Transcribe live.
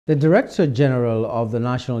The Director General of the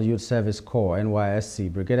National Youth Service Corps,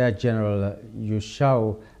 NYSC, Brigadier General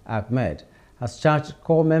Yushau Ahmed, has charged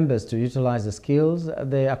Corps members to utilize the skills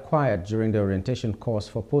they acquired during the orientation course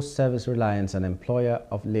for post-service reliance and employer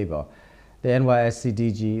of labor. The NYSC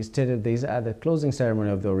DG stated this at the closing ceremony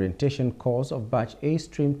of the orientation course of Batch A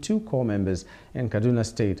Stream 2 Corps members in Kaduna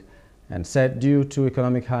State, and said due to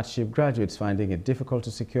economic hardship, graduates finding it difficult to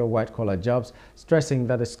secure white-collar jobs, stressing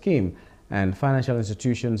that the scheme and financial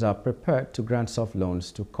institutions are prepared to grant soft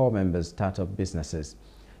loans to Corps members' startup businesses.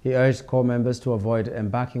 He urged Corps members to avoid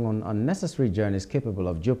embarking on unnecessary journeys capable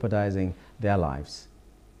of jeopardizing their lives.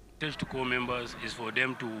 The message to Corps members is for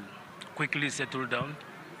them to quickly settle down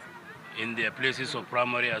in their places of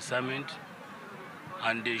primary assignment,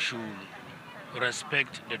 and they should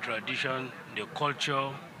respect the tradition, the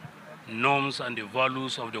culture, norms and the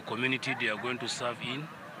values of the community they are going to serve in,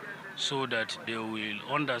 so that they will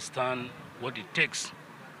understand what it takes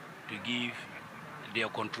to give their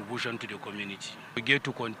contribution to the community. We get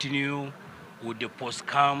to continue with the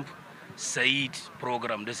post-camp SAID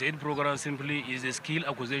program. The SAID program simply is a skill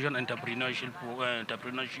acquisition entrepreneurship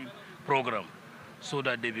program, so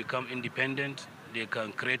that they become independent, they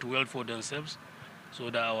can create wealth for themselves. So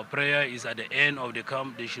that our prayer is at the end of the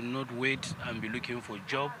camp, they should not wait and be looking for a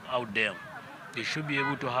job out there. They should be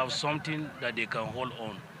able to have something that they can hold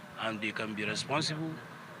on, and they can be responsible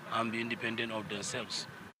and be independent of themselves.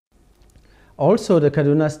 Also, the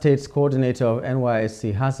Kaduna State's coordinator of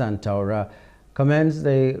NYSC, Hassan Taura, commends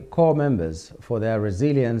the Corps members for their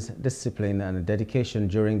resilience, discipline and dedication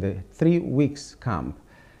during the 3 weeks camp.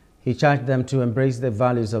 He charged them to embrace the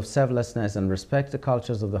values of selflessness and respect the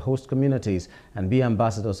cultures of the host communities and be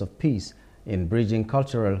ambassadors of peace in bridging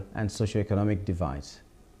cultural and socio-economic divides.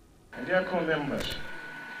 Dear Corps members,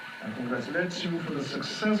 I congratulate you for the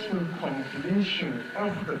successful completion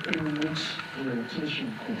of the 3 weeks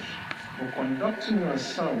orientation course, for conducting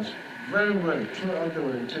yourselves very well throughout the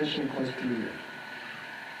orientation course period.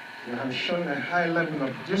 You have shown a high level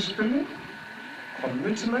of discipline,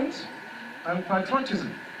 commitment, and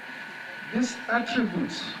patriotism. These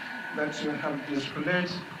attributes that you have displayed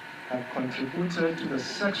have contributed to the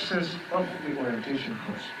success of the orientation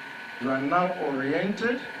course. You are now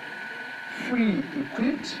oriented, fully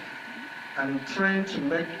equipped, and trained to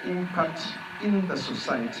make impact in the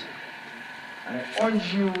society. I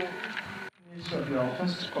urge you of your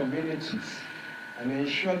host communities and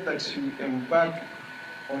ensure that you embark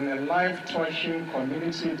on a life-touching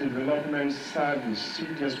community development service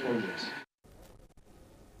serious project.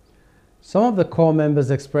 Some of the Corps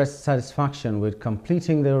members expressed satisfaction with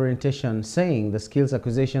completing the orientation, saying the skills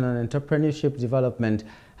acquisition and entrepreneurship development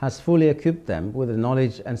has fully equipped them with the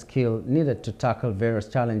knowledge and skill needed to tackle various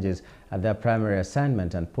challenges at their primary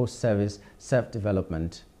assignment and post-service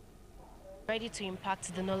self-development. Ready to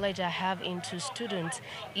impact the knowledge I have into students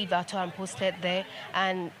if at all I'm posted there,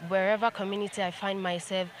 and wherever community I find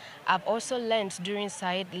myself. I've also learned during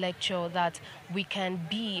side lecture that we can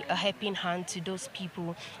be a helping hand to those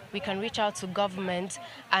people. We can reach out to government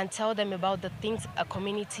and tell them about the things a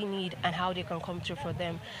community need and how they can come through for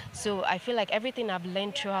them. So I feel like everything I've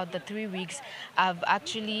learned throughout the 3 weeks have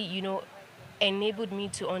actually, enabled me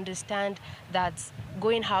to understand that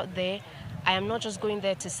going out there, I am not just going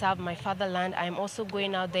there to serve my fatherland, I am also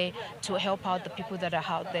going out there to help out the people that are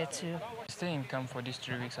out there too. Staying in camp for these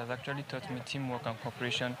 3 weeks has actually taught me teamwork and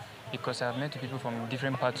cooperation, because I've met people from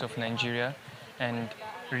different parts of Nigeria, and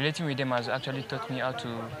relating with them has actually taught me how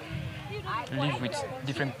to live with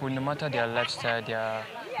different people, no matter their lifestyle, the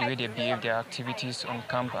way they behave, their activities on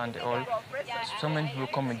camp and all. So many people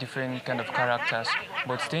come with different kind of characters,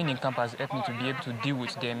 but staying in camp has helped me to be able to deal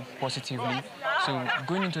with them positively. So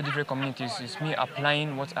going into different communities is me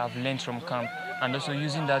applying what I've learned from camp, and also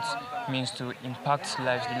using that means to impact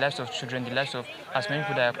lives, the lives of children, the lives of as many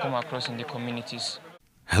people that I come across in the communities.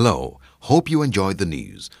 Hello, hope you enjoyed the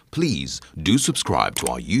news. Please do subscribe to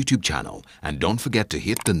our YouTube channel and don't forget to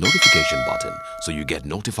hit the notification button so you get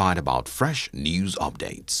notified about fresh news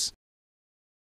updates.